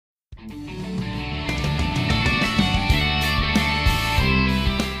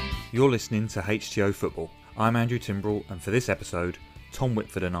You're listening to HTO Football. I'm Andrew Timbrell, and for this episode, Tom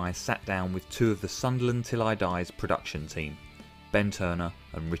Whitford and I sat down with two of the Sunderland Till I Die's production team, Ben Turner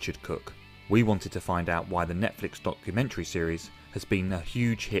and Richard Cooke. We wanted to find out why the Netflix documentary series has been a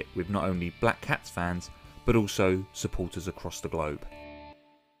huge hit with not only Black Cats fans, but also supporters across the globe.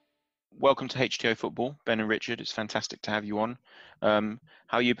 Welcome to HTO Football, Ben and Richard. It's fantastic to have you on. How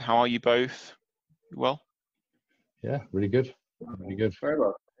are you both? Well? Yeah, really good. Really good. Very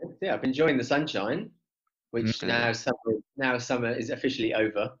well. Yeah, I've been enjoying the sunshine, which now summer is officially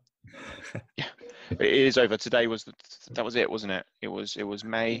over. Yeah, it is over. Today that was it, wasn't it? It was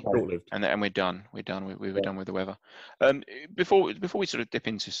May, and we're done. We're done. We were done with the weather. Before we sort of dip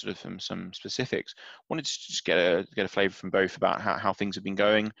into sort of some specifics, wanted to just get a flavour from both about how things have been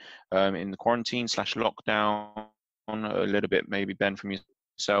going in the quarantine / lockdown. A little bit, maybe Ben, from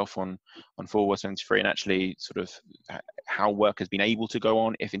yourself on Forward 73, and actually sort of how work has been able to go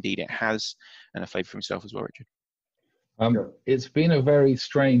on, if indeed it has, and a flavour from yourself as well, Richard. It's been a very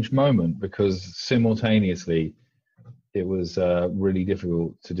strange moment because simultaneously it was really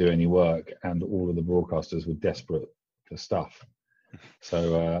difficult to do any work and all of the broadcasters were desperate for stuff.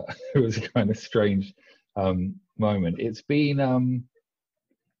 So it was a kind of strange moment. It's been,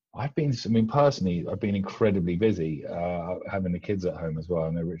 personally, I've been incredibly busy having the kids at home as well. I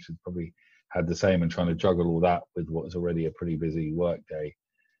know Richard probably had the same, and trying to juggle all that with what is already a pretty busy work day.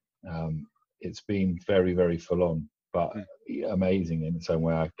 It's been very, very full on, but amazing in its own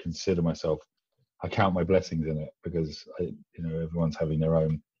way. I count my blessings in it because everyone's having their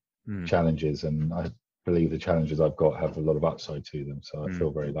own challenges, and I believe the challenges I've got have a lot of upside to them. So I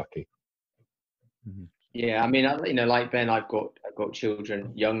feel very lucky. Mm-hmm. Yeah, I mean, like Ben, I've got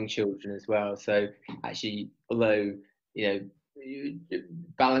children, young children as well. So actually, although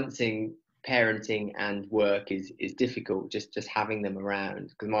balancing parenting and work is difficult, just having them around,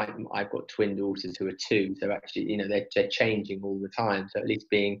 because I've got twin daughters who are 2, so actually they're changing all the time, so at least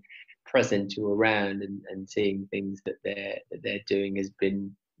being present or around and seeing things that they're doing has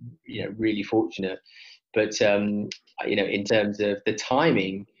been really fortunate. But in terms of the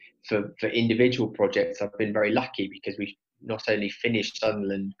timing for individual projects, I've been very lucky because we've not only finished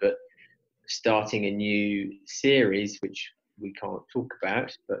Sunderland but starting a new series which we can't talk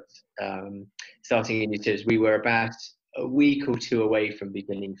about, but starting a new series. We were about a week or 2 away from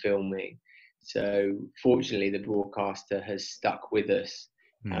beginning filming, so fortunately the broadcaster has stuck with us,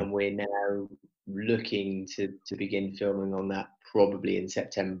 and we're now looking to begin filming on that probably in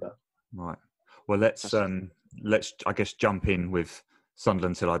September. Right. Well, let's I guess jump in with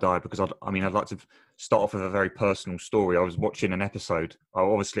Sunderland Till I Die, because I'd like to start off with a very personal story. I was watching an episode.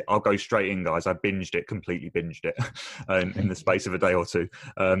 I'll go straight in, guys. I completely binged it in the space of a day or two.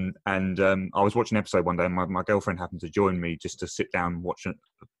 I was watching an episode one day, and my girlfriend happened to join me just to sit down and watch a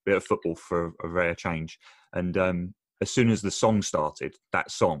bit of football for a rare change. And as soon as the song started,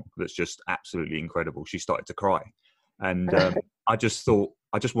 that song that's just absolutely incredible, she started to cry. And I just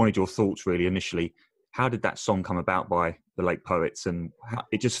wanted your thoughts really initially. How did that song come about by the late poets, and how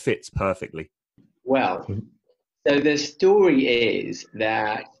it just fits perfectly? Well, so the story is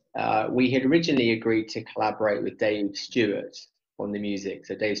that we had originally agreed to collaborate with Dave Stewart on the music.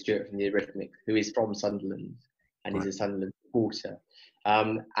 So Dave Stewart from the Eurythmics, who is from Sunderland and is a Sunderland supporter.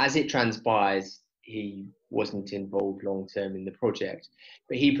 As it transpires, he wasn't involved long term in the project,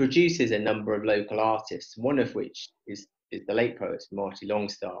 but he produces a number of local artists, one of which is the late poet Marty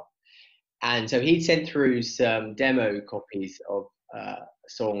Longstaff. And so he'd sent through some demo copies of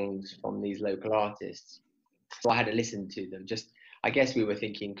songs from these local artists. So I had to listen to them. I guess we were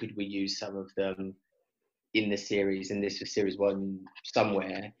thinking, could we use some of them in the series? And this was series 1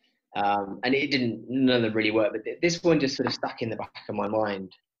 somewhere. And none of them really worked. But this one just sort of stuck in the back of my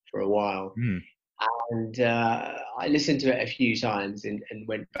mind for a while. And I listened to it a few times and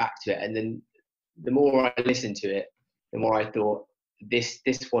went back to it. And then the more I listened to it, the more I thought, this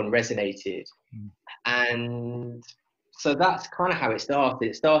one resonated. And so that's kind of how it started.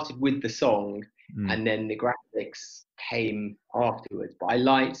 It started with the song, and then the graphics came afterwards. But I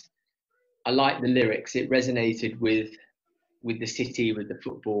liked the lyrics. It resonated with the city, with the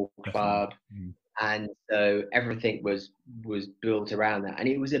football club, and so everything was built around that. And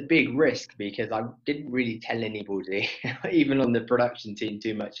it was a big risk because I didn't really tell anybody, even on the production team,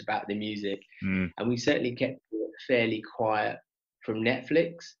 too much about the music, and we certainly kept it fairly quiet from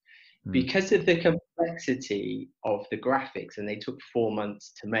Netflix because of the complexity of the graphics, and they took 4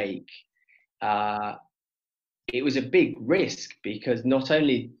 months to make. It was a big risk because not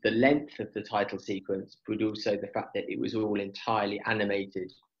only the length of the title sequence, but also the fact that it was all entirely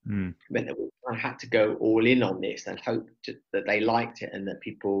animated meant that we had to go all in on this and hope that they liked it and that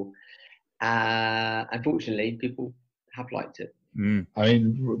people, unfortunately, people have liked it. I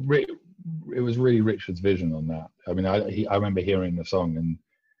mean, it was really Richard's vision on that. I mean, I remember hearing the song and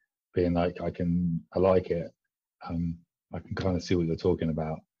being like, I like it. I can kind of see what you're talking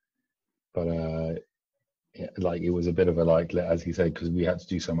about, but like it was a bit of a, like, as he said, because we had to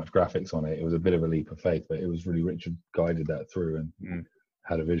do so much graphics on it, it was a bit of a leap of faith. But it was really Richard guided that through and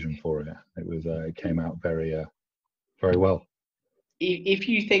had a vision for it. It was it came out very well. If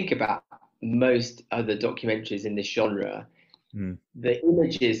you think about most other documentaries in this genre, the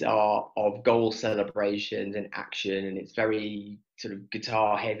images are of goal celebrations and action, and it's very sort of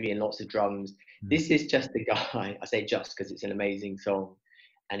guitar heavy and lots of drums. This is just a guy, I say just because it's an amazing song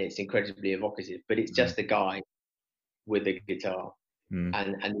and it's incredibly evocative, but it's just a guy with a guitar. And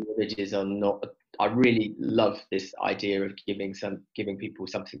the images are not, I really love this idea of giving people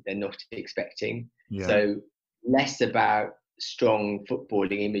something they're not expecting. So less about strong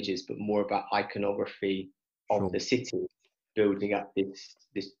footballing images, but more about iconography of the city, building up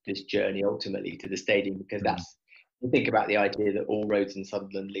this journey ultimately to the stadium, because that's, you think about the idea that all roads in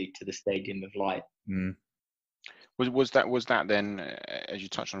Sunderland lead to the Stadium of Light. Was that then, as you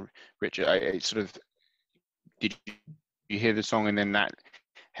touched on, Richard, it sort of, did you hear the song and then that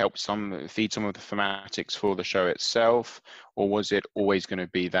helped feed some of the thematics for the show itself, or was it always going to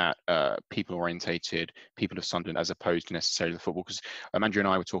be that people orientated, people of Sunderland, as opposed to necessarily the football? Because Andrew and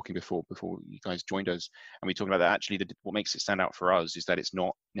I were talking before you guys joined us, and we talked about that. Actually, what makes it stand out for us is that it's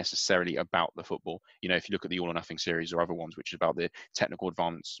not necessarily about the football. You know, if you look at the All or Nothing series or other ones, which is about the technical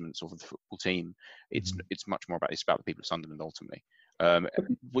advancements of the football team, it's much more about the people of Sunderland ultimately.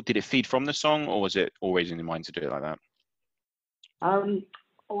 Did it feed from the song, or was it always in your mind to do it like that?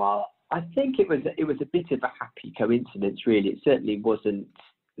 Well, I think it was a bit of a happy coincidence, really. It certainly wasn't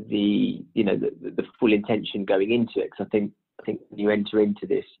the full intention going into it, because I think when you enter into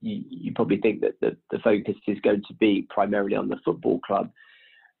this, you probably think that the focus is going to be primarily on the football club.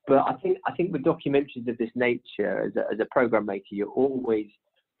 But I think with documentaries of this nature, as a program maker, you're always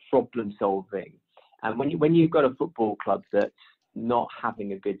problem solving, and when you've got a football club that's not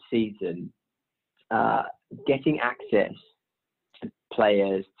having a good season, getting access to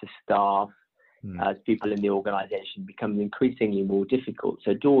players, to staff, as people in the organisation becomes increasingly more difficult.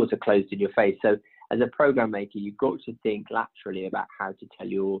 So doors are closed in your face. So as a program maker, you've got to think laterally about how to tell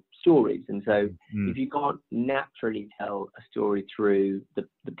your stories. And so if you can't naturally tell a story through the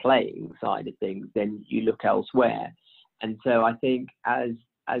playing side of things, then you look elsewhere. And so I think as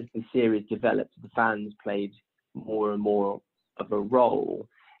the series developed, the fans played more and more of a role.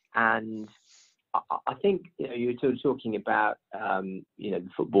 And I think, you were talking about, the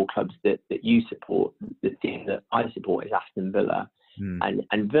football clubs that you support. The team that I support is Aston Villa.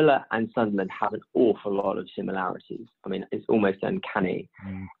 And Villa and Sunderland have an awful lot of similarities. I mean, it's almost uncanny.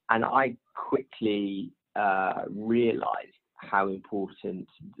 And I quickly realised how important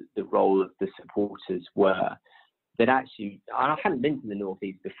the role of the supporters were. That actually, I hadn't been to the North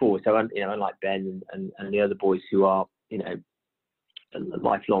East before, so unlike Ben and the other boys who are,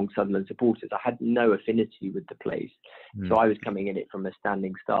 lifelong Sunderland supporters, I had no affinity with the place. So I was coming in it from a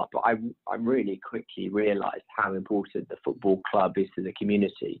standing start. But I really quickly realised how important the football club is to the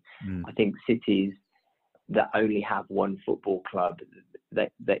community. I think cities that only have one football club,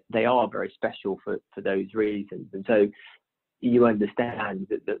 they are very special for those reasons. And so you understand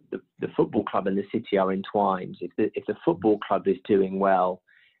that the football club and the city are entwined. If the football club is doing well,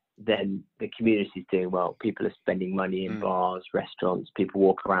 then the community is doing well. People are spending money in bars, restaurants. People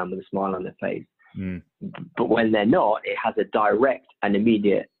walk around with a smile on their face. But when they're not, it has a direct and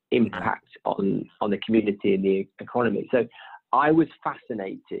immediate impact on the community and the economy. So I was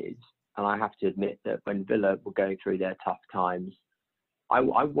fascinated, and I have to admit that when Villa were going through their tough times, I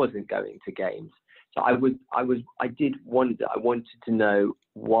wasn't going to games. So I did wonder. I wanted to know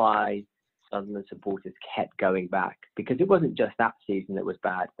why Sunderland supporters kept going back, because it wasn't just that season that was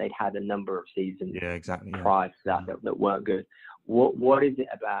bad. They'd had a number of seasons prior to that weren't good. What is it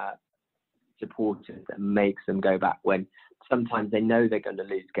about supporters that makes them go back when sometimes they know they're going to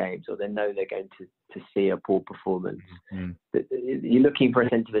lose games, or they know they're going to see a poor performance? You're looking for a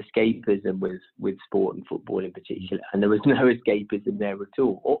sense of escapism with sport and football in particular, and there was no escapism there at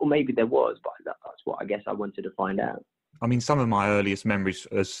all. Or maybe there was, but that's what I guess I wanted to find out. I mean, some of my earliest memories,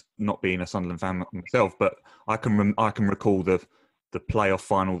 as not being a Sunderland fan myself, but I can recall the playoff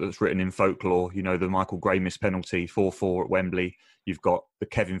final that's written in folklore. The Michael Gray missed penalty, 4-4 at Wembley. You've got the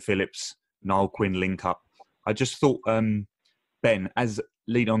Kevin Phillips, Niall Quinn link up. I just thought, Ben, as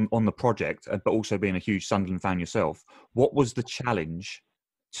lead on the project, but also being a huge Sunderland fan yourself, what was the challenge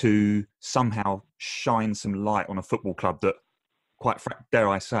to somehow shine some light on a football club that, dare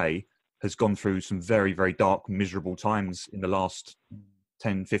I say, has gone through some very, very dark, miserable times in the last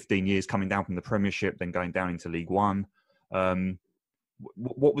 10, 15 years, coming down from the Premiership, then going down into League One.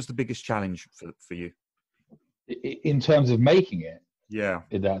 What was the biggest challenge for you? In terms of making it? Yeah.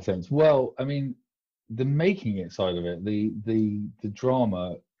 In that sense. Well, I mean, the making it side of it, the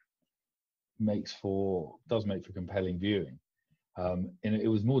drama does make for compelling viewing. And it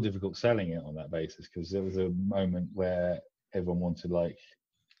was more difficult selling it on that basis, because there was a moment where everyone wanted like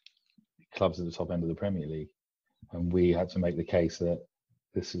clubs at the top end of the Premier League, and we had to make the case that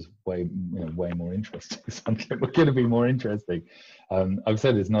this is way more interesting. Something we're going to be more interesting. I've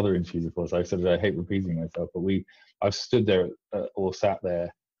said this in other interviews before, so I've said I hate repeating myself, but I've stood there or sat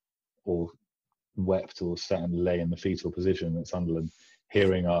there or wept or sat and lay in the fetal position at Sunderland,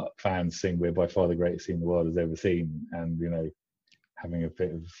 hearing our fans sing "We're by far the greatest team the world has ever seen," and having a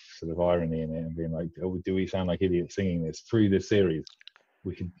bit of sort of irony in it and being like, "Oh, do we sound like idiots singing this?" Through this series,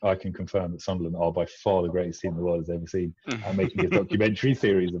 I can confirm that Sunderland are by far the greatest team the world has ever seen, and making a documentary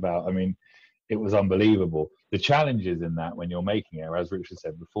series about. I mean, it was unbelievable. The challenges in that when you're making it, as Richard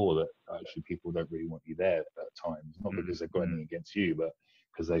said before, that actually people don't really want you there at times, not because they've got anything against you, but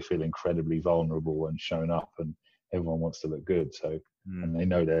because they feel incredibly vulnerable and shown up, and everyone wants to look good. So, and they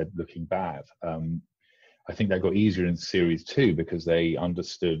know they're looking bad. I think that got easier in series 2 because they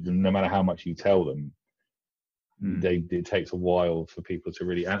understood, and no matter how much you tell them, it takes a while for people to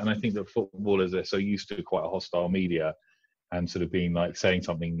really, and I think that footballers are so used to quite a hostile media and sort of being like saying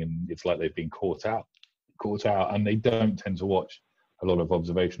something and it's like they've been caught out, and they don't tend to watch a lot of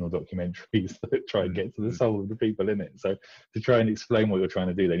observational documentaries that try and get to the soul of the people in it. So to try and explain what you're trying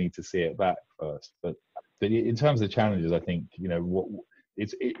to do, they need to see it back first. But in terms of challenges, I think,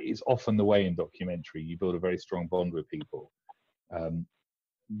 it's often the way in documentary. You build a very strong bond with people.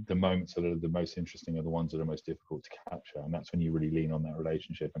 The moments that are the most interesting are the ones that are most difficult to capture, and that's when you really lean on that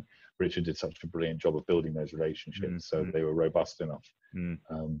relationship. And Richard did such a brilliant job of building those relationships, so they were robust enough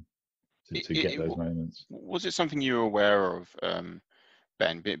to get those moments. Was it something you were aware of,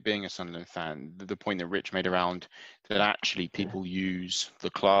 Ben, being a Sunderland fan, the point that Rich made around that actually people use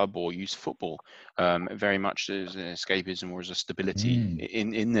the club or use football very much as an escapism or as a stability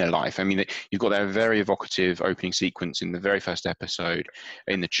in their life? I mean, you've got that very evocative opening sequence in the very first episode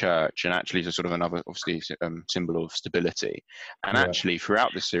in the church, and actually it's sort of another, obviously, symbol of stability. And actually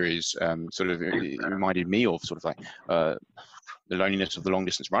throughout the series, it reminded me of sort of like the loneliness of the long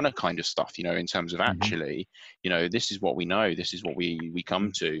distance runner kind of stuff, in terms of actually, this is what we know, this is what we come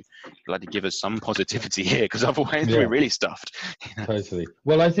to. Bloody give us some positivity here, because otherwise we're really stuffed. Totally.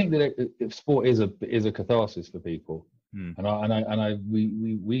 Well, I think that sport is a catharsis for people, and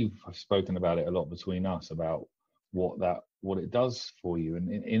we've spoken about it a lot between us about what it does for you,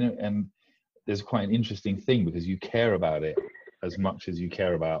 and there's quite an interesting thing, because you care about it as much as you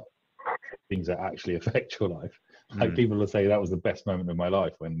care about things that actually affect your life. Like people will say that was the best moment of my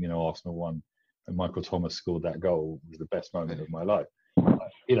life when Arsenal won and Michael Thomas scored that goal. It was the best moment of my life.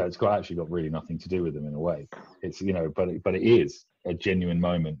 It's actually got really nothing to do with them in a way. It's but it is a genuine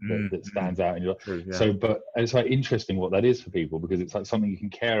moment that stands out in your life. So, but it's like interesting what that is for people, because it's like something you can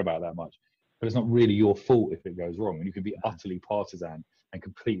care about that much, but it's not really your fault if it goes wrong, and you can be utterly partisan and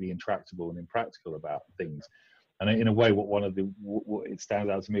completely intractable and impractical about things. And in a way, what it stands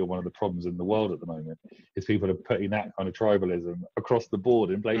out to me, or one of the problems in the world at the moment, is people are putting that kind of tribalism across the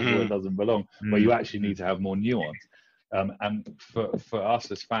board in places where it doesn't belong, where you actually need to have more nuance. And for us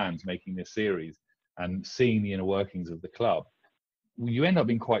as fans making this series and seeing the inner workings of the club, you end up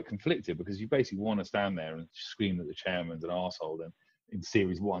being quite conflicted, because you basically want to stand there and scream that the chairman's an arsehole. Then in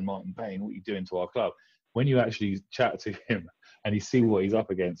series 1, Martin Payne, what are you doing to our club? When you actually chat to him and you see what he's up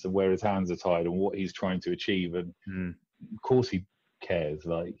against and where his hands are tied and what he's trying to achieve, and of course he cares.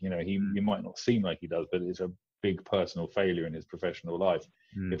 Like, he might not seem like he does, but it's a big personal failure in his professional life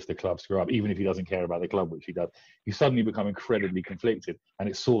if the club screw up. Even if he doesn't care about the club, which he does, you suddenly become incredibly conflicted, and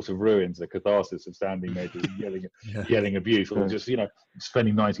it sort of ruins the catharsis of standing there just yelling abuse, or just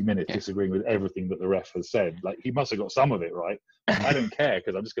spending 90 minutes disagreeing with everything that the ref has said. Like, he must have got some of it right. I don't care,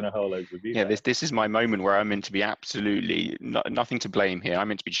 because I'm just going to hurl those abuse. This is my moment where I'm meant to be absolutely nothing to blame here. I'm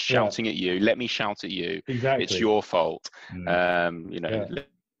meant to be shouting at you. Let me shout at you. Exactly. It's your fault.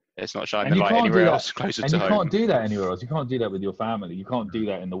 Let's not shine the light anywhere else closer to home. And you can't do that anywhere else. You can't do that with your family. You can't do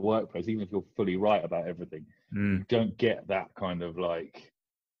that in the workplace, even if you're fully right about everything. You don't get that kind of like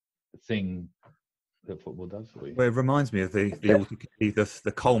thing that football does for you. Well, it reminds me of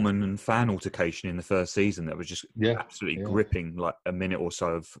the Coleman and fan altercation in the first season that was just absolutely gripping, like a minute or so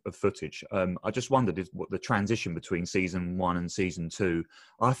of footage. I just wondered what the transition between season 1 and season 2.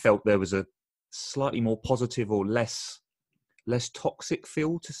 I felt there was a slightly more positive or less toxic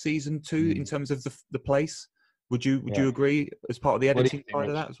feel to season 2 in terms of the place. Would you agree as part of the editing side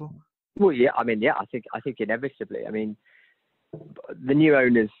of that as well? Well, yeah. I mean, I think inevitably. I mean, the new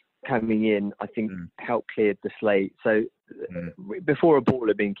owners coming in, I think, helped clear the slate. So before a ball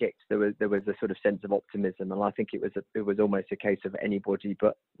had been kicked, there was a sort of sense of optimism, and I think it was almost a case of anybody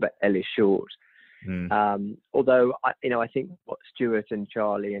but Ellis Short. Although I think what Stuart and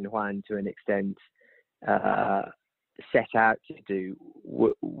Charlie and Juan, to an extent, set out to do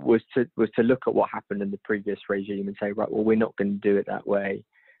was to look at what happened in the previous regime and say, right, well, we're not going to do it that way.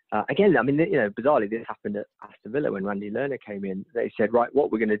 Again, I mean, bizarrely, this happened at Aston Villa when Randy Lerner came in. They said, right, what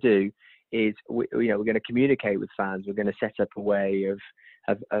we're going to do is, we're going to communicate with fans. We're going to set up a way of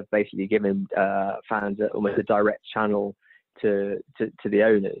basically giving fans almost a direct channel to the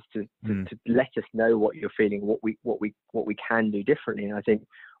owners to let us know what you're feeling, what we can do differently. And I think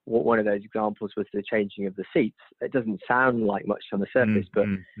one of those examples was the changing of the seats. It doesn't sound like much on the surface, but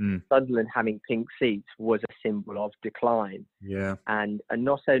Sunderland having pink seats was a symbol of decline. Yeah. And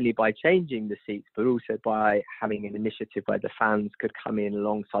not only by changing the seats, but also by having an initiative where the fans could come in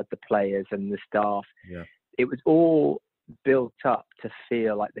alongside the players and the staff. Yeah. It was all built up to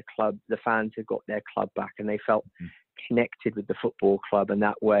feel like the fans had got their club back, and they felt connected with the football club, and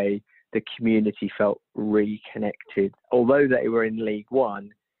that way the community felt reconnected. Although they were in League One,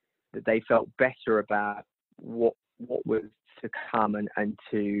 that they felt better about what was to come and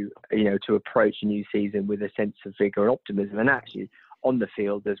to approach a new season with a sense of vigour and optimism. And actually on the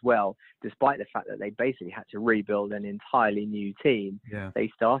field as well, despite the fact that they basically had to rebuild an entirely new team,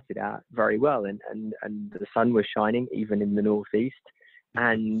 they started out very well, and the sun was shining even in the northeast,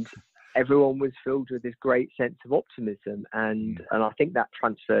 and everyone was filled with this great sense of optimism, and I think that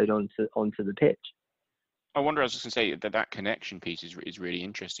transferred onto the pitch. I wonder, I was just going to say that connection piece is really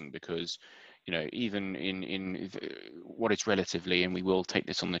interesting, because, even in what is relatively, and we will take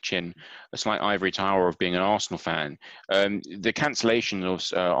this on the chin, a slight ivory tower of being an Arsenal fan, the cancellation of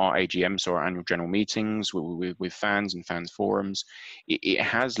our AGMs, or our annual general meetings with fans and fans forums, it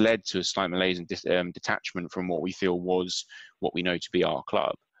has led to a slight malaise and detachment from what we feel was what we know to be our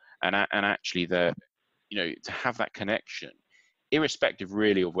club, and actually to have that connection, irrespective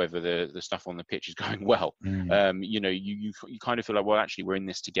really of whether the stuff on the pitch is going well. You kind of feel like, well, actually we're in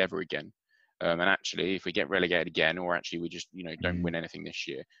this together again, and actually if we get relegated again, or actually we just don't win anything this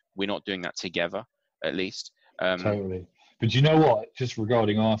year, we're not doing that together, at least. Totally. But you know what, just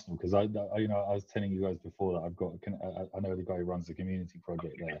regarding Arsenal, because I was telling you guys before that I know the guy who runs the community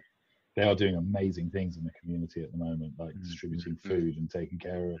project there. They are doing amazing things in the community at the moment, like distributing food and taking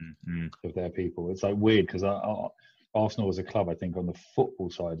care of their people. It's like weird, because Arsenal as a club, I think, on the football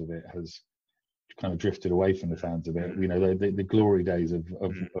side of it, has kind of drifted away from the fans a bit. The glory days of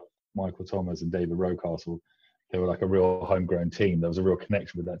Michael Thomas and David Rocastle, they were like a real homegrown team. There was a real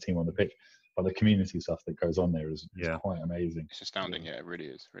connection with that team on the pitch. But the community stuff that goes on there is quite amazing. It's astounding, yeah, it really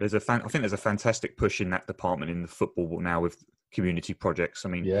is. I think there's a fantastic push in that department in the football now with community projects. I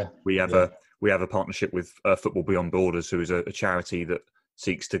mean, we have a partnership with Football Beyond Borders, who is a charity that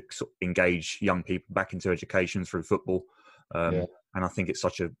seeks to engage young people back into education through football. And I think it's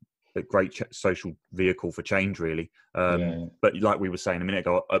such a great social vehicle for change, really. But like we were saying a minute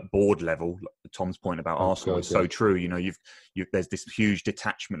ago, at board level, Tom's point about Arsenal is so true. There's this huge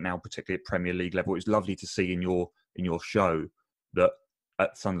detachment now, particularly at Premier League level. It's lovely to see in your show that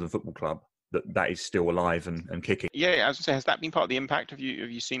at Sunderland Football Club that is still alive and kicking. Yeah, as I say, has that been part of the impact? Have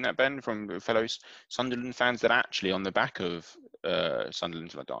you seen that, Ben, from fellow Sunderland fans, that actually on the back of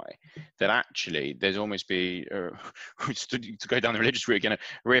Sunderland Till I Die, that actually there's almost be to go down the religious route again, a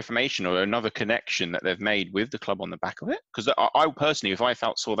reaffirmation or another connection that they've made with the club on the back of it? Because I personally, if I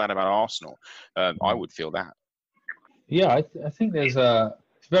saw that about Arsenal, I would feel that. Yeah, I think there's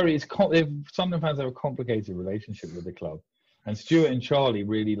Sunderland fans have a complicated relationship with the club. And Stuart and Charlie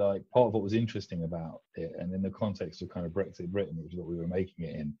really, like, part of what was interesting about it, and in the context of kind of Brexit Britain, which is what we were making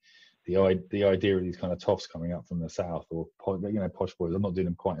it in, the idea of these kind of toffs coming up from the south, or posh boys. I'm not doing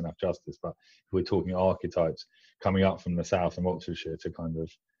them quite enough justice, but if we're talking archetypes coming up from the south and Oxfordshire to kind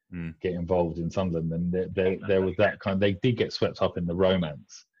of get involved in Sunderland, and there was that kind. They did get swept up in the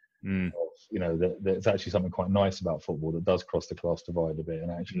romance. There's actually something quite nice about football that does cross the class divide a bit, and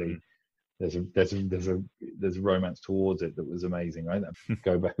actually. There's a romance towards it that was amazing, right?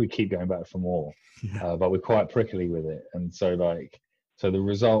 We keep going back for more, but we're quite prickly with it, and so the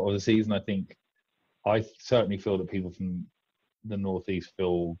result of the season, I think, I certainly feel that people from the Northeast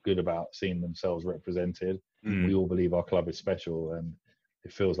feel good about seeing themselves represented. We all believe our club is special, and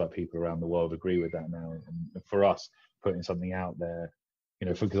it feels like people around the world agree with that now. And for us, putting something out there,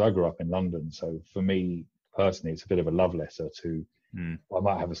 because I grew up in London, so for me personally, it's a bit of a love letter to. I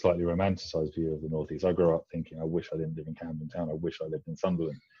might have a slightly romanticised view of the Northeast. I grew up thinking, I wish I didn't live in Camden Town. I wish I lived in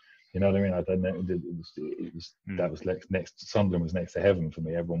Sunderland. You know what I mean? I don't know. That was next. Sunderland was next to heaven for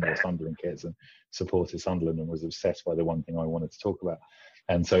me. Everyone wore Sunderland kits and supported Sunderland and was obsessed by the one thing I wanted to talk about.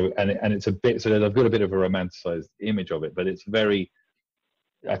 And so, and it's a bit. So I've got a bit of a romanticised image of it, but it's very.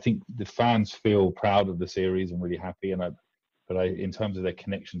 I think the fans feel proud of the series and really happy. But in terms of their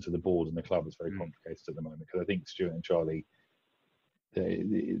connection to the board and the club, it's very complicated at the moment, because I think Stuart and Charlie.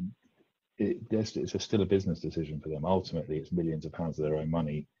 It's still a business decision for them. Ultimately, it's millions of pounds of their own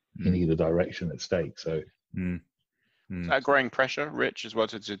money in either direction at stake. So, is that growing pressure, Rich, as well,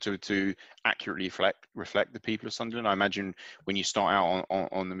 to accurately reflect the people of Sunderland? I imagine when you start out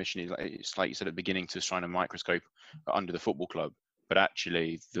on the mission, it's like you said at the beginning, to shine a microscope under the football club. But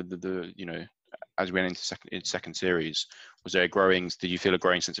actually, the as we went into second series, was there did you feel a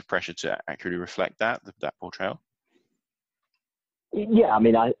growing sense of pressure to accurately reflect that portrayal? Yeah, I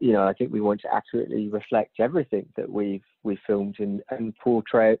mean, I think we want to accurately reflect everything that we've filmed and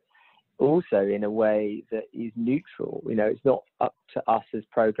portray it also in a way that is neutral. It's not up to us as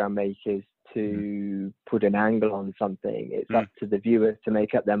program makers to put an angle on something. It's up to the viewers to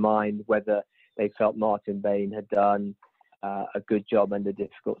make up their mind whether they felt Martin Bain had done a good job under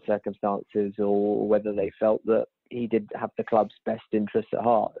difficult circumstances, or whether they felt that he did have the club's best interests at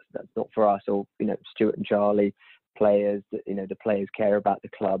heart. That's not for us, or Stuart and Charlie. Players that the players care about the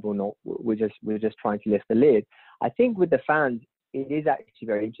club or not. We're just trying to lift the lid. I think with the fans, it is actually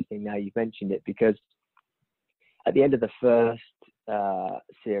very interesting now you've mentioned it, because at the end of the first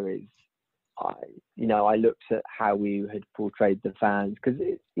series, I looked at how we had portrayed the fans, because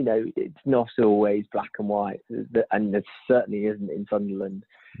it's not always black and white, and it certainly isn't in Sunderland.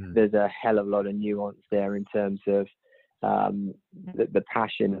 There's a hell of a lot of nuance there in terms of the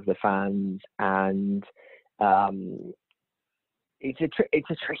passion of the fans, and it's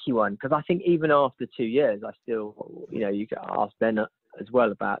a tricky one, because I think even after 2 years, I still, you could ask Ben as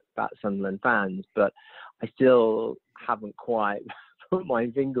well about Sunderland fans, but I still haven't quite put my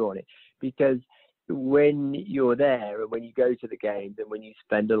finger on it, because when you're there and when you go to the games and when you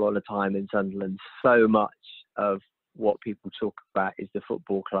spend a lot of time in Sunderland, so much of what people talk about is the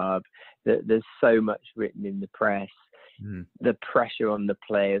football club. There's so much written in the press. The pressure on the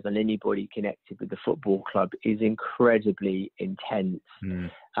players and anybody connected with the football club is incredibly intense.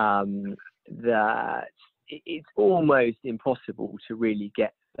 That it's almost impossible to really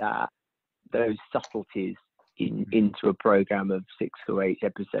get those subtleties into a program of 6 or 8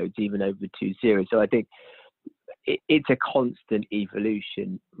 episodes, even over 2 series. So I think it's a constant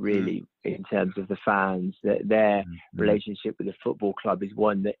evolution, really, in terms of the fans. That their relationship with the football club is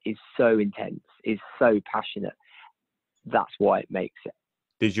one that is so intense, is so passionate. That's why it makes it.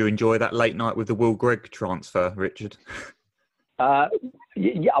 Did you enjoy that late night with the Will Gregg transfer, Richard?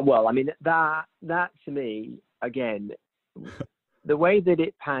 Yeah, well, I mean, that to me, again, the way that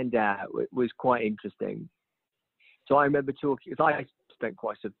it panned out was quite interesting. So I remember talking, because I spent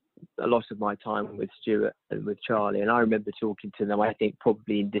quite a lot of my time with Stuart and with Charlie, and I remember talking to them, I think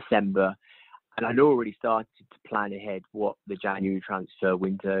probably in December, and I'd already started to plan ahead what the January transfer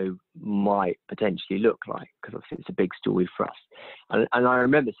window might potentially look like, because obviously it's a big story for us. And I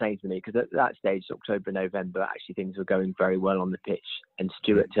remember saying to me, because at that stage, October, November, actually things were going very well on the pitch, and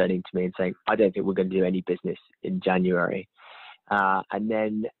Stuart turning to me and saying, I don't think we're going to do any business in January. And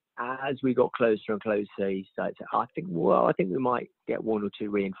then as we got closer and closer, he started to say, I think we might get 1 or 2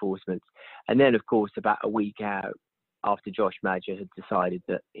 reinforcements. And then, of course, about a week out, after Josh Madger had decided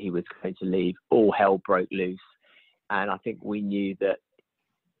that he was going to leave, all hell broke loose. And I think we knew that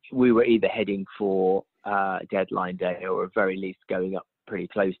we were either heading for deadline day, or at very least going up pretty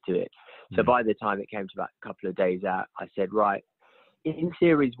close to it. So by the time it came to about a couple of days out, I said, right, in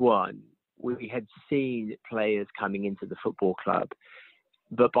Series 1, we had seen players coming into the football club.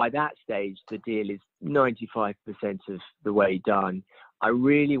 But by that stage, the deal is 95% of the way done. I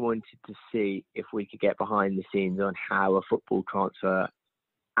really wanted to see if we could get behind the scenes on how a football transfer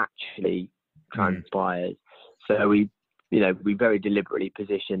actually transpires. So we very deliberately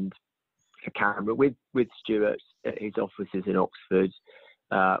positioned a camera with Stuart at his offices in Oxford,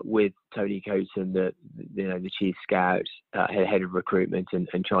 with Tony Coton, the chief scout, head of recruitment,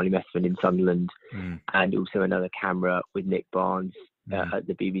 and Charlie Messman in Sunderland, and also another camera with Nick Barnes at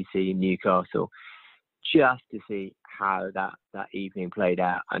the BBC in Newcastle, just to see how that evening played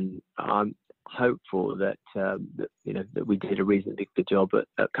out. And hopeful that that we did a reasonably good job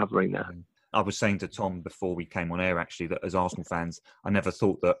at covering that. I was saying to Tom before we came on air, actually, that as Arsenal fans, I never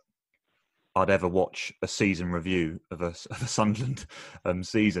thought that I'd ever watch a season review of a Sunderland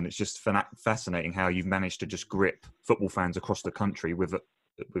season. It's just fascinating how you've managed to just grip football fans across the country with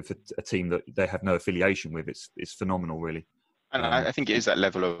a team that they have no affiliation with. It's phenomenal, really. And I think it is that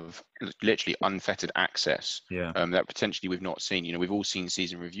level of literally unfettered access that potentially we've not seen. You know, we've all seen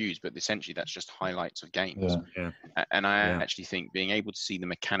season reviews, but essentially that's just highlights of games. Yeah. And I actually think being able to see the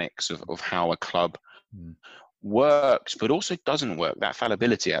mechanics of how a club works, but also doesn't work, that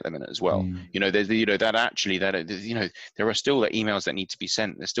fallibility element as well. You know, there's there are still emails that need to be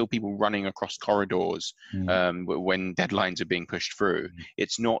sent. There's still people running across corridors when deadlines are being pushed through.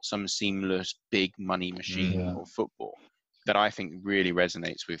 It's not some seamless big money machine of football that I think really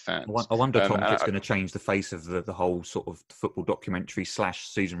resonates with fans. I wonder, Tom, if it's going to change the face of the whole sort of football documentary /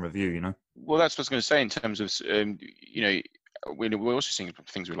 season review, you know? Well, that's what I was going to say in terms of, we're also seeing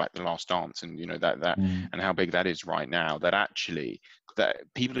things with like The Last Dance and, and how big that is right now, that actually that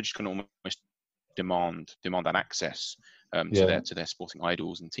people are just going to almost demand that access to their sporting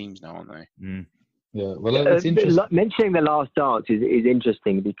idols and teams now, aren't they? Yeah, well, it's interesting. Mentioning The Last Dance is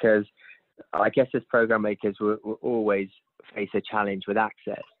interesting because I guess as program makers, we're always face a challenge with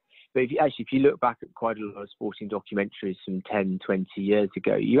access. But if you look back at quite a lot of sporting documentaries from 10, 20 years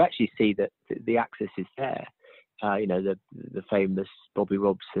ago, you actually see that the access is there. The famous Bobby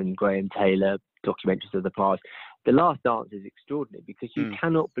Robson, Graham Taylor documentaries of the past. The Last Dance is extraordinary because you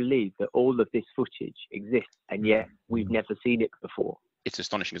cannot believe that all of this footage exists and yet we've never seen it before. It's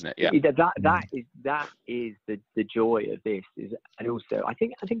astonishing, isn't it? Yeah. That is the joy of this. And also, I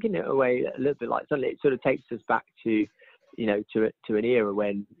think in a way, a little bit like Sunderland, it sort of takes us back to an era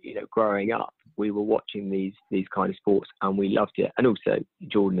when, growing up, we were watching these kind of sports and we loved it. And also,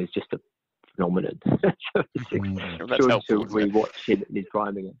 Jordan is just a phenomenon. So it's helpful to rewatch him in his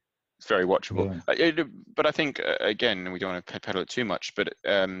prime again. It's very watchable. But I think, again, we don't want to pedal it too much, but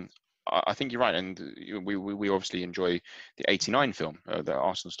I think you're right, and we obviously enjoy the '89 film, the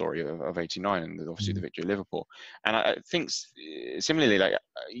Arsenal story of '89, and obviously the victory of Liverpool. And I think similarly, like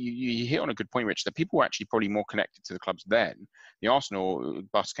you hit on a good point, Rich, that people were actually probably more connected to the clubs then. The Arsenal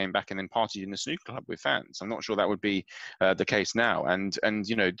bus came back and then partied in the snooker club with fans. I'm not sure that would be the case now. And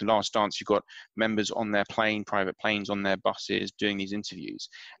The Last Dance, you've got members on their private planes on their buses doing these interviews.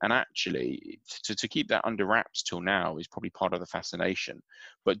 And actually, to keep that under wraps till now is probably part of the fascination.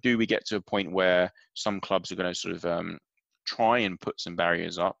 But do we get to a point where some clubs are going to sort of try and put some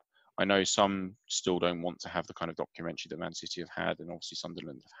barriers up? I know some still don't want to have the kind of documentary that Man City have had and obviously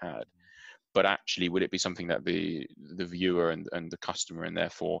Sunderland have had. But actually, would it be something that the viewer and the customer and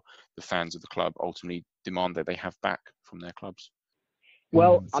therefore the fans of the club ultimately demand that they have back from their clubs?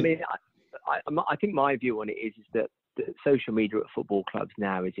 Well, I mean, I think my view on it is that the social media at football clubs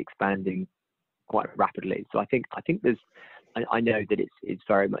now is expanding quite rapidly. So I think there's, I know that it's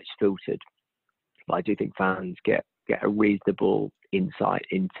very much filtered, but I do think fans get a reasonable insight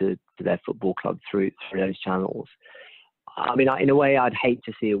into their football club through those channels. I mean, in a way, I'd hate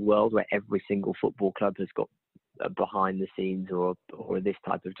to see a world where every single football club has got a behind the scenes or this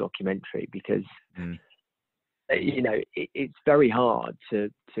type of documentary, because it's very hard to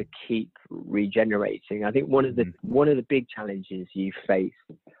keep regenerating. I think one of the big challenges you face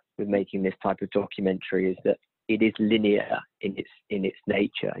with making this type of documentary is that it is linear in its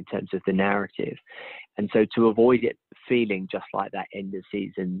nature in terms of the narrative, and so to avoid it feeling just like that end of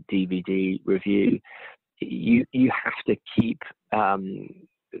season DVD review, you have to keep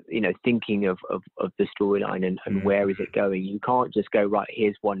thinking of the storyline and where is it going. You can't just go, right,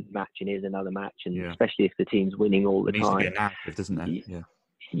 here's one match and here's another match, and especially if the team's winning all the time. It needs to be a narrative, doesn't it? Yeah.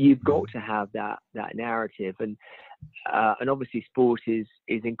 You've got to have that narrative, and obviously sport is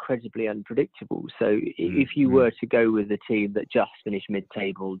incredibly unpredictable. So if you were to go with a team that just finished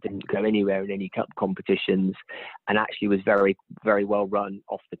mid-table, didn't go anywhere in any cup competitions, and actually was very, very well run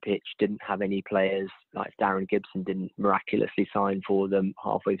off the pitch, didn't have any players like Darren Gibson didn't miraculously sign for them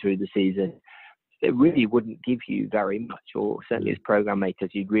halfway through the season, it really wouldn't give you very much, or certainly as program makers,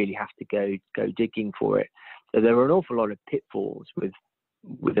 you'd really have to go digging for it. So there are an awful lot of pitfalls with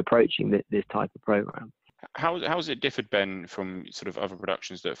approaching this type of program. How has it differed, Ben, from sort of other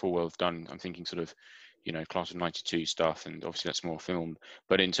productions that Full Well have done? I'm thinking sort of, Class of '92 stuff, and obviously that's more film.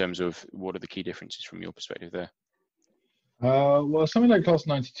 But in terms of what are the key differences from your perspective there? Well, something like Class of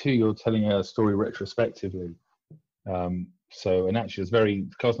 '92, you're telling a story retrospectively. And actually,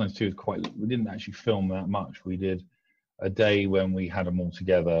 Class of '92 is we didn't actually film that much. We did a day when we had them all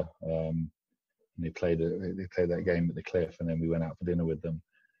together. They played that game at the Cliff, and then we went out for dinner with them.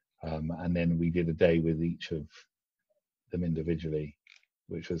 And then we did a day with each of them individually,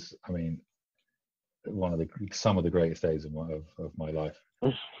 which was, I mean, some of the greatest days of my life.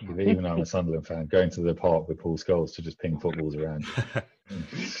 Even though I'm a Sunderland fan, going to the park with Paul Scholes to just ping footballs around.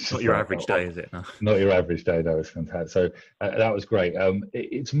 Not your average day, is it? No. Not your average day, no. It's fantastic. So that was great.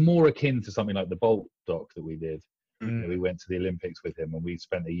 It's more akin to something like the Bolt doc that we did. We went to the Olympics with him, and we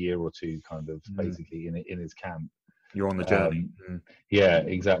spent a year or two kind of basically in his camp. You're on the journey. Yeah,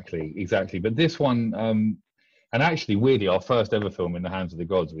 exactly. But this one, and actually, weirdly, our first ever film, In the Hands of the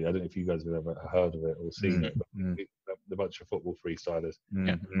Gods, I don't know if you guys have ever heard of it or seen it, but the bunch of football freestylers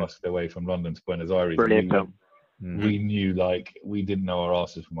musked their way from London to Buenos Aires. Brilliant film. We knew, like, we didn't know our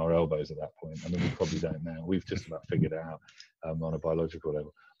asses from our elbows at that point. I mean, we probably don't now. We've just about figured it out on a biological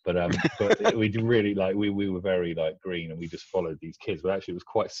level. But we really, like, we were very, like, green, and we just followed these kids. But actually, it was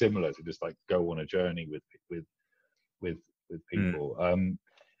quite similar to just, like, go on a journey with people.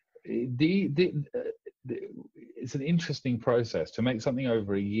 It's an interesting process to make something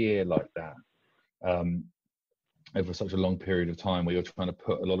over a year like that, over such a long period of time, where you're trying to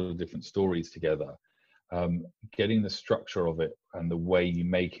put a lot of different stories together. Getting the structure of it and the way you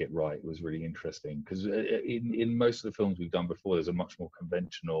make it right was really interesting, because in most of the films we've done before, there's a much more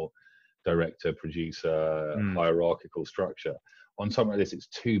conventional director, producer, hierarchical structure. On something like this, it's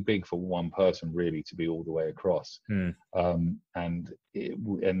too big for one person really to be all the way across. And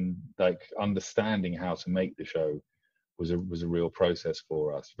like understanding how to make the show was a real process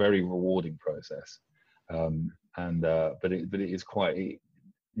for us, very rewarding process. But it is quite,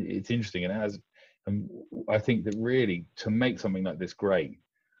 it's interesting, and it has. I think that really to make something like this great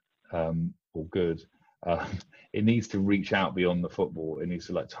or good, it needs to reach out beyond the football. It needs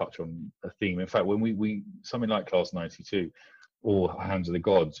to like touch on a theme. In fact, when we something like Class 92 or Hands of the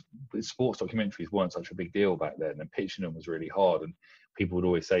Gods, sports documentaries weren't such a big deal back then, and pitching them was really hard. And people would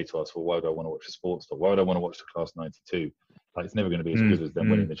always say to us, well, why do I want to watch a sports doc? Why would I want to watch the Class 92? Like, it's never going to be as good as them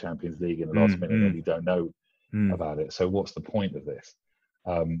winning the Champions League in the last minute, and you don't know about it. So what's the point of this?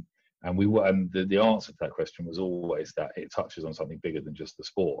 And the answer to that question was always that it touches on something bigger than just the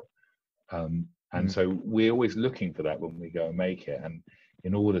sport. And so we're always looking for that when we go and make it. And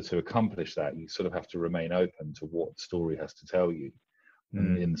in order to accomplish that, you sort of have to remain open to what the story has to tell you.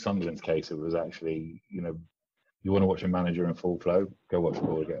 And in Sunderland's case, it was actually, you want to watch a manager in full flow, go watch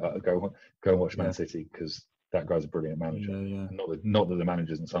go and watch Man City, because that guy's a brilliant manager. Not that the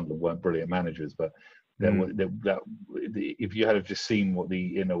managers in Sunderland weren't brilliant managers, but if you had just seen what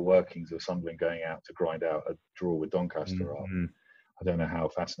the inner workings of Sunderland going out to grind out a draw with Doncaster are, I don't know how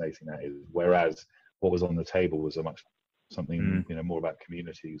fascinating that is. Whereas what was on the table was something more about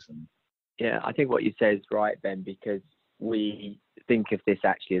communities. And yeah, I think what you say is right, Ben, because we think of this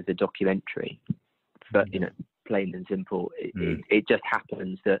actually as a documentary, but plain and simple, it just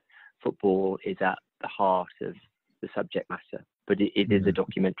happens that football is at the heart of the subject matter, but it is a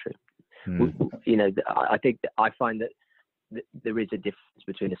documentary. I think that I find that there is a difference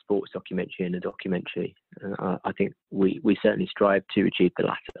between a sports documentary and a documentary. I think we certainly strive to achieve the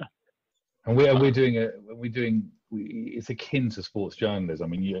latter. And it's akin to sports journalism. I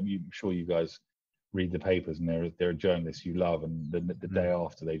mean, I'm sure you guys read the papers, and there are journalists you love, and the day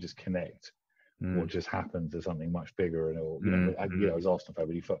after they just connect what just happened to something much bigger. And I was Arsenal fan,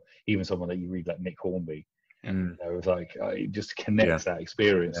 but even someone that you read like Nick Hornby. It was like it just connects that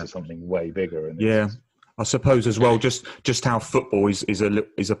experience to something way bigger. And I suppose as well, just how football is a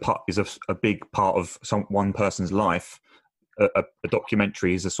big part of one person's life. A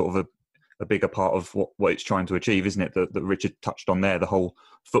documentary is a sort of a bigger part of what it's trying to achieve, isn't it? That Richard touched on there. The whole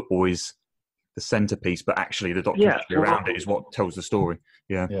football is the centerpiece, but actually the documentary around it is what tells the story.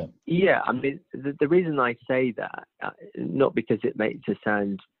 Yeah. I mean, the reason I say that, not because it makes us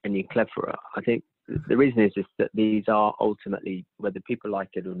sound any cleverer. I think the reason is just that these are ultimately, whether people like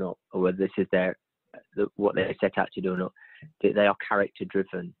it or not, or whether this is what they set out to do or not, they are character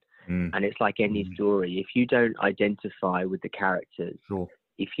driven. And it's like any story. If you don't identify with the characters,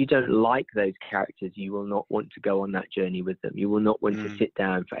 if you don't like those characters, you will not want to go on that journey with them. You will not want to sit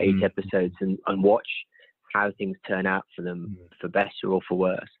down for 8 episodes and watch how things turn out for them, for better or for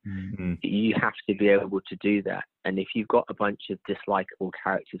worse. You have to be able to do that. And if you've got a bunch of dislikable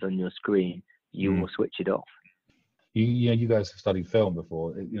characters on your screen, you will switch it off. You guys have studied film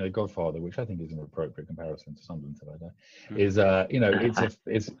before. Godfather, which I think is an appropriate comparison to Sunderland Till I Die, is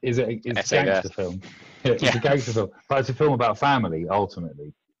it's a gangster film. It's a gangster film, but it's a film about family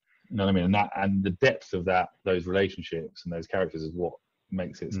ultimately. You know what I mean? And the depth of those relationships and those characters is what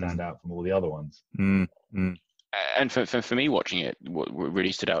makes it stand out from all the other ones. And for me watching it, what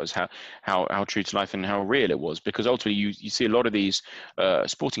really stood out is how true to life and how real it was, because ultimately you see a lot of these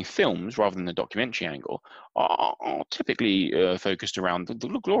sporting films, rather than the documentary angle, are typically focused around the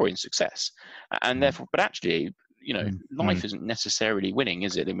glory and success, and therefore, but actually, life isn't necessarily winning,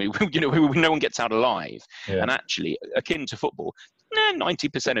 is it? I mean, no one gets out alive, and actually, akin to football,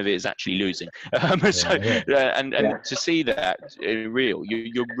 90% of it is actually losing. And to see that real,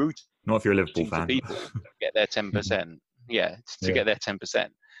 you're rooting. Not if you're a Liverpool fan. People get their 10%. Get their 10%.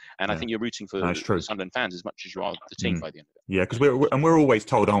 And I think you're rooting for the Sunderland fans as much as you are the team by the end of it. Yeah, because we're always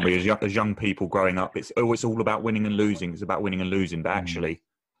told, aren't we, as young people growing up, it's all about winning and losing. It's about winning and losing, but actually,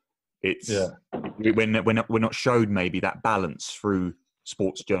 we're not showed maybe that balance through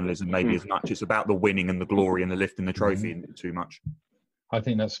sports journalism maybe as much. It's about the winning and the glory and the lifting the trophy too much. I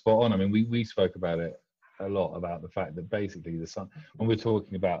think that's spot on. I mean, we spoke about it a lot, about the fact that basically when we're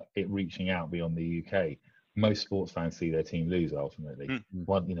talking about it reaching out beyond the UK, most sports fans see their team lose ultimately.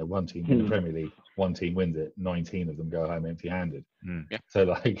 One team in the Premier League, one team wins it, 19 of them go home empty-handed. So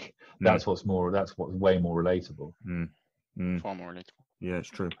that's what's way more relatable. Far more relatable. Yeah, it's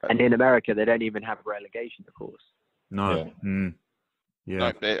true. And in America, they don't even have relegation, of course. No.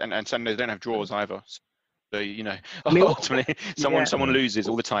 No, and Sundays don't have draws either. So ultimately, someone loses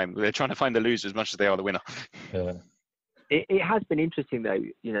all the time. They're trying to find the loser as much as they are the winner. It has been interesting though,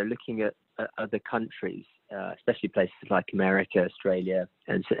 looking at other countries, especially places like America, Australia,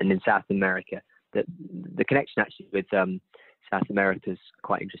 and in South America. That the connection actually with South America is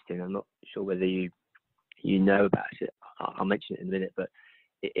quite interesting. I'm not sure whether you know about it. I'll mention it in a minute, but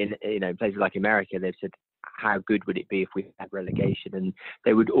in places like America, they've said, how good would it be if we had relegation? And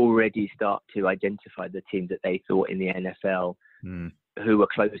they would already start to identify the teams that they thought in the NFL who were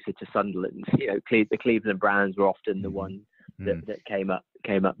closer to Sunderland. The Cleveland Browns were often the one that came up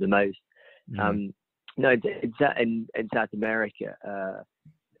the most. In South America,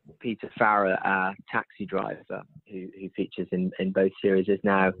 Peter Farrer, our taxi driver, who features in both series, is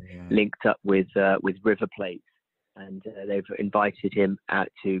now linked up with River Plate, and they've invited him out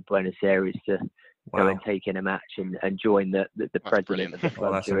to Buenos Aires to go and take in a match and join the president of the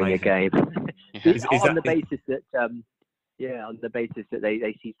club during a game. On the basis that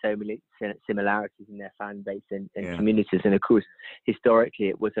they see so many similarities in their fan base and communities. And of course, historically,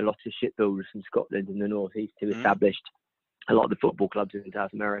 it was a lot of shipbuilders from Scotland and the northeast who established a lot of the football clubs in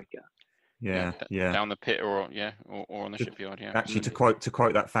South America. Down the pit or on the shipyard. Yeah. Actually, to quote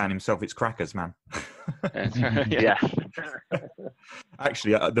that fan himself, it's crackers, man.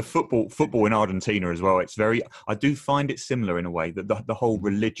 Actually, the football in Argentina as well. It's I do find it similar in a way, that the whole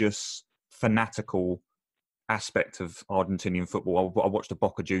religious, fanatical aspect of Argentinian football. I watched a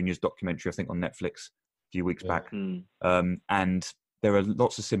Boca Juniors documentary, I think, on Netflix a few weeks back, and there are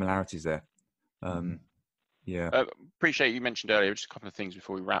lots of similarities there. Appreciate you mentioned earlier, just a couple of things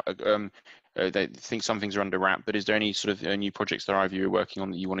before we wrap. I think some things are under wrap, but is there any sort of new projects that either of you are working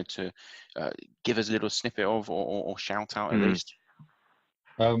on that you wanted to give us a little snippet of or shout out at least?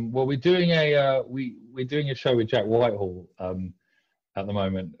 Well, we're doing a show with Jack Whitehall at the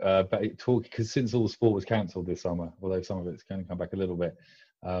moment, but because since all the sport was cancelled this summer, although some of it's going to come back a little bit,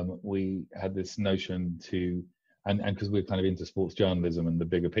 we had this notion to. And because we're kind of into sports journalism and the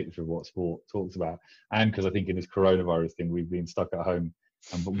bigger picture of what sport talks about, and because I think in this coronavirus thing, we've been stuck at home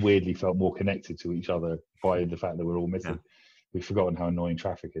and weirdly felt more connected to each other by the fact that we're all missing. We've forgotten how annoying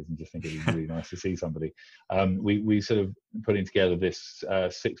traffic is and just think it'd be really nice to see somebody. We sort of putting together this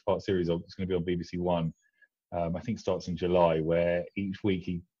 6-part series. It's going to be on BBC One. I think it starts in July, where each week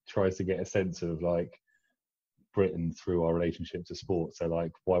he tries to get a sense of Britain through our relationship to sport. So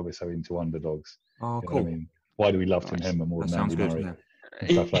why we're so into underdogs. Oh, cool. I mean, why do we love Tim Henman more than Andy Murray? Yeah.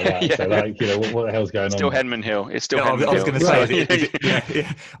 And stuff like that. So what the hell's going on? Still Henman Hill. It's still Henman Hill. I was going to say,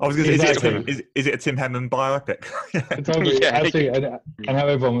 I was going to say, is it a Tim Henman biopic? Absolutely. And how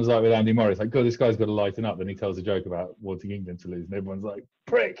everyone was like with Andy Murray, it's like, God, this guy's got to lighten up. Then he tells a joke about wanting England to lose, and everyone's like,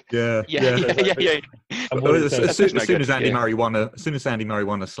 prick. Yeah. As soon as Andy Murray won a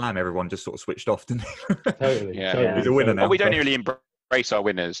slam, everyone just sort of switched off, didn't they? Totally. He's a winner now. We don't really embrace our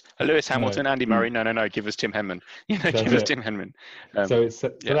winners. Lewis Hamilton, Andy Murray. No. Give us Tim Henman. Give us Tim Henman. So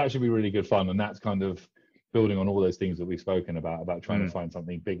that should be really good fun, and that's kind of building on all those things that we've spoken about trying to find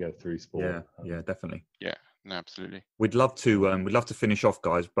something bigger through sport. Yeah, definitely. Yeah, no, absolutely. We'd love to finish off,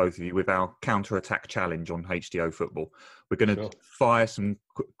 guys, both of you, with our counter-attack challenge on HTO Football. We're going to fire some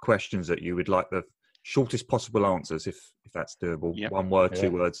questions at you. We'd like the shortest possible answers, if that's doable. Yep. 1 word,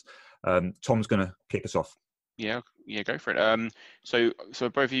 2 words. Tom's going to kick us off. Yeah, go for it. So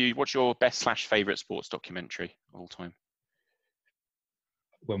both of you, what's your best / favourite sports documentary of all time?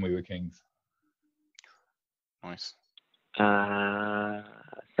 When We Were Kings. Nice.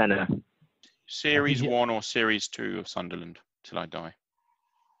 Senna. Series 1 or Series 2 of Sunderland Till I Die?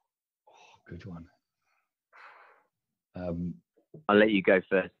 Good one. I'll let you go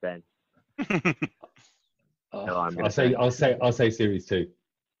first, Ben. I'll say Series 2.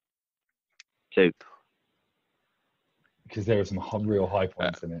 2. Because there are some real high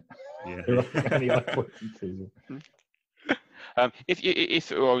points in it. Yeah. There are many high points in season. If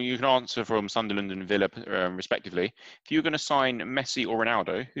you can answer from Sunderland and Villa respectively, if you were going to sign Messi or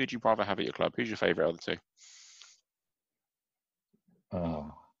Ronaldo, who would you rather have at your club? Who's your favourite of the two?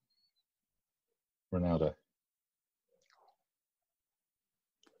 Ronaldo.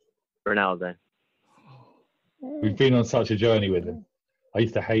 We've been on such a journey with him. I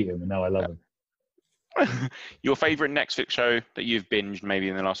used to hate him, and now I love him. Your favourite Netflix show that you've binged maybe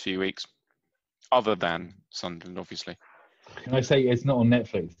in the last few weeks, other than Sunderland, obviously? Can I say it's not on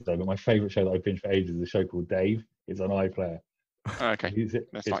Netflix today, but my favourite show that I've binged for ages is a show called Dave. It's on iPlayer. Okay,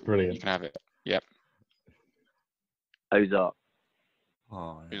 it's brilliant. You can have it. Yep. Ozark.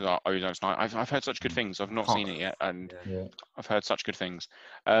 Ozark's nice. I've heard such good things. I've not seen it yet, and I've heard such good things.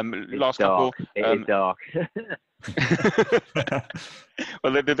 Last couple. It is dark.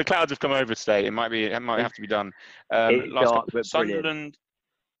 Well, the clouds have come over today. It might have to be done. Last couple.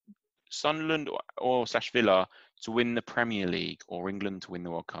 Sunderland or / Villa to win the Premier League, or England to win the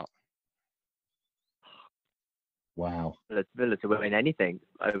World Cup. Wow. Villa to win anything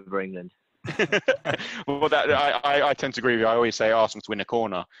over England. Well, I tend to agree with you. I always say Arsenal to win a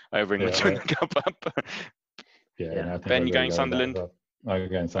corner over England to win the Cup. Ben, you going Sunderland? I'm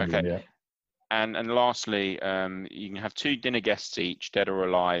going Sunderland, okay. And lastly, you can have 2 dinner guests each, dead or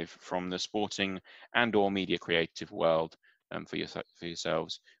alive, from the sporting and or media creative world for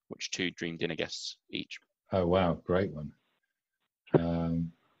yourselves. Which 2 dream dinner guests each? Oh, wow. Great one.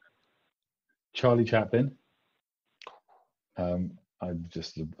 Charlie Chaplin. I'm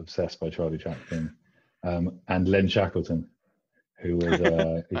just obsessed by Charlie Chaplin. And Len Shackleton, who was...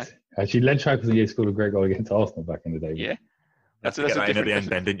 actually, Len Shackleton scored a great goal against Arsenal back in the day. Yeah. That's a different different at the end,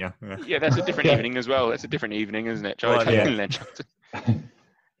 then, didn't you? Yeah, that's a different evening as well. That's a different evening, isn't it? Charlie Chaplin and Len Shackleton.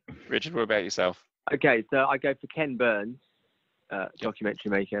 Richard, what about yourself? Okay, so I go for Ken Burns, documentary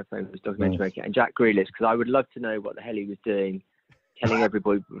maker, famous documentary maker, and Jack Grealish, because I would love to know what the hell he was doing, telling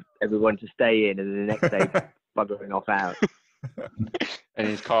everyone to stay in, and then the next day buggering off out. In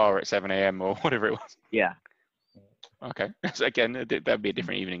his car at 7 a.m. or whatever it was. Yeah. Okay. So again, that'd be a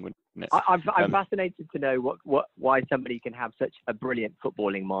different evening, wouldn't it? I'm fascinated to know why somebody can have such a brilliant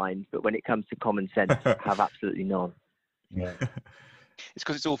footballing mind, but when it comes to common sense, have absolutely none. Yeah. It's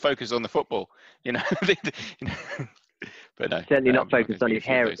because it's all focused on the football, you know. But no, certainly not focused on his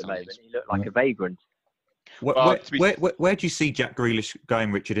hair at the moment. He looked like a vagrant. Where do you see Jack Grealish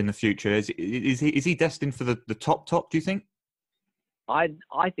going, Richard, in the future? Is he destined for the top? Do you think? I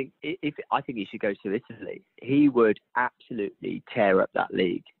think he should go to Italy. He would absolutely tear up that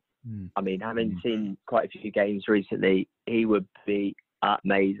league. I mean, having seen quite a few games recently, he would be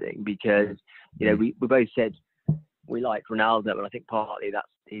amazing because we both said we like Ronaldo, but I think partly that's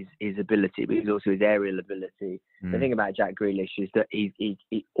his ability, but it's also his aerial ability. The thing about Jack Grealish is that he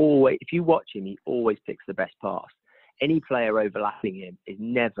always, if you watch him, he always picks the best pass. Any player overlapping him is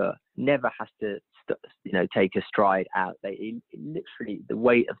never has to take a stride out. Literally, the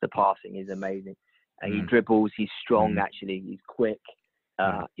weight of the passing is amazing. He dribbles. He's strong. Actually, he's quick.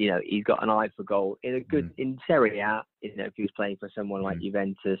 He's got an eye for goal. In Serie A, if he was playing for someone like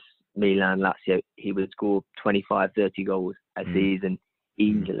Juventus, Milan, Lazio, he would score 25, 30 goals a season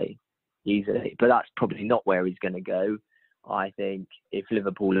easily. But that's probably not where he's going to go. I think if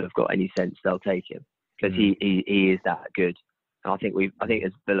Liverpool have got any sense, they'll take him because he is that good. And I think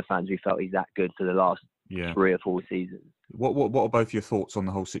as Villa fans, we felt he's that good for the last 3 or 4 seasons. What are both your thoughts on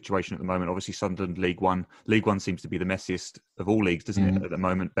the whole situation at the moment? Obviously, Sunderland League One seems to be the messiest of all leagues, doesn't it, at the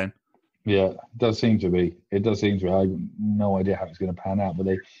moment, Ben? Yeah, it does seem to be. I have no idea how it's going to pan out, but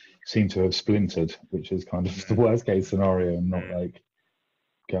they seem to have splintered, which is kind of the worst case scenario, and not like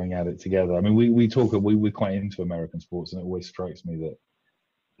going at it together. I mean, we're quite into American sports, and it always strikes me that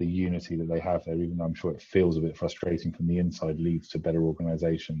the unity that they have there, even though I'm sure it feels a bit frustrating from the inside, leads to better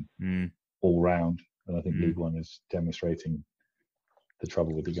organisation all round. And I think League One is demonstrating the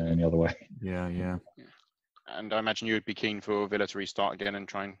trouble with it going the other way. Yeah. And I imagine you would be keen for Villa to restart again and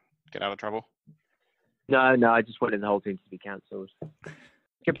try and get out of trouble? No, I just wanted the whole thing to be cancelled.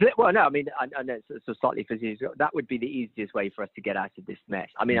 Well, no, I mean, I know it's slightly facetious. That would be the easiest way for us to get out of this mess.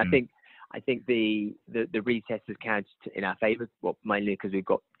 I mean, I think the recess has counted in our favour, mainly because we've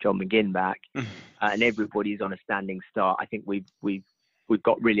got John McGinn back, and everybody's on a standing start. I think we've we've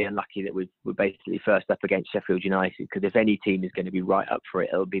got really unlucky that we're basically first up against Sheffield United, because if any team is going to be right up for it,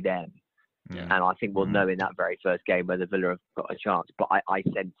 it'll be them. Yeah. And I think we'll know in that very first game whether Villa have got a chance. But I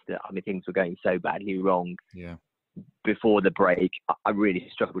sensed that, I mean, things were going so badly wrong before the break. I really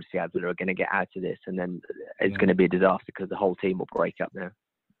struggled to see how Villa are going to get out of this, and then it's going to be a disaster because the whole team will break up now.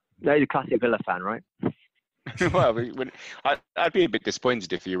 No, the classic Villa fan, right? Well, I'd be a bit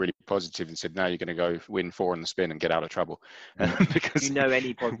disappointed if you're really positive and said, no, you're going to go win 4 on the spin and get out of trouble. Because Do you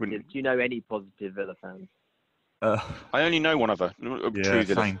know any positive Villa fans? I only know one other, a true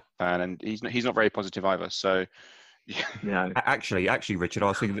Villa fan, and he's not very positive either. So, no. Actually, Richard, I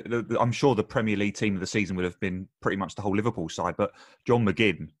was thinking, I'm sure the Premier League team of the season would have been pretty much the whole Liverpool side, but John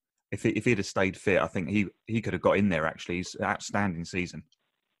McGinn, if he'd have stayed fit, I think he could have got in there. Actually, he's an outstanding season.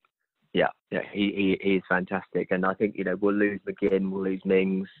 Yeah, he is fantastic, and I think we'll lose McGinn, we'll lose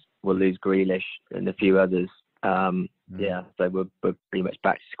Mings, we'll lose Grealish, and a few others. So we're pretty much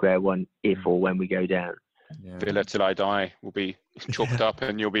back to square one if or when we go down. Yeah. Villa Till I Die will be chalked up,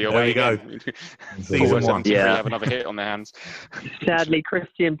 and you'll be away there again. Season 1. Have another hit on their hands. Sadly,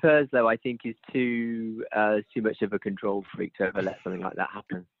 Christian Purslow, I think, is too much of a control freak to ever let something like that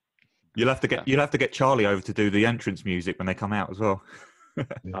happen. You'll have to get Charlie over to do the entrance music when they come out as well.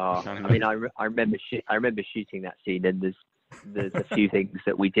 I mean, I remember shooting that scene, and there's a few things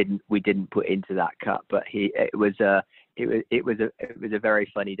that we didn't put into that cut, but it was a very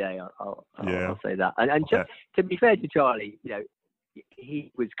funny day. I'll say that. And just, to be fair to Charlie,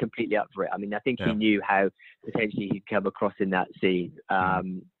 he was completely up for it. I mean, I think he knew how potentially he'd come across in that scene,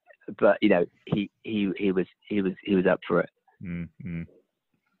 but he was up for it. Mm-hmm.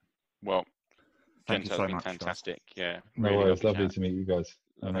 Well. Thank you so much. Fantastic, yeah. No worries, lovely to meet you guys.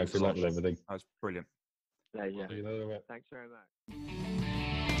 And good luck with everything. That was brilliant. Yeah. Thanks very much.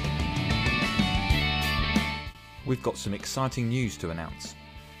 We've got some exciting news to announce.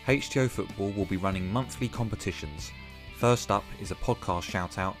 HTO Football will be running monthly competitions. First up is a podcast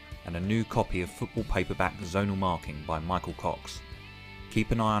shout-out and a new copy of football paperback Zonal Marking by Michael Cox.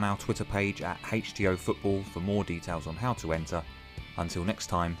 Keep an eye on our Twitter page at HTO Football for more details on how to enter. Until next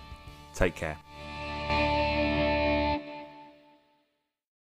time, take care.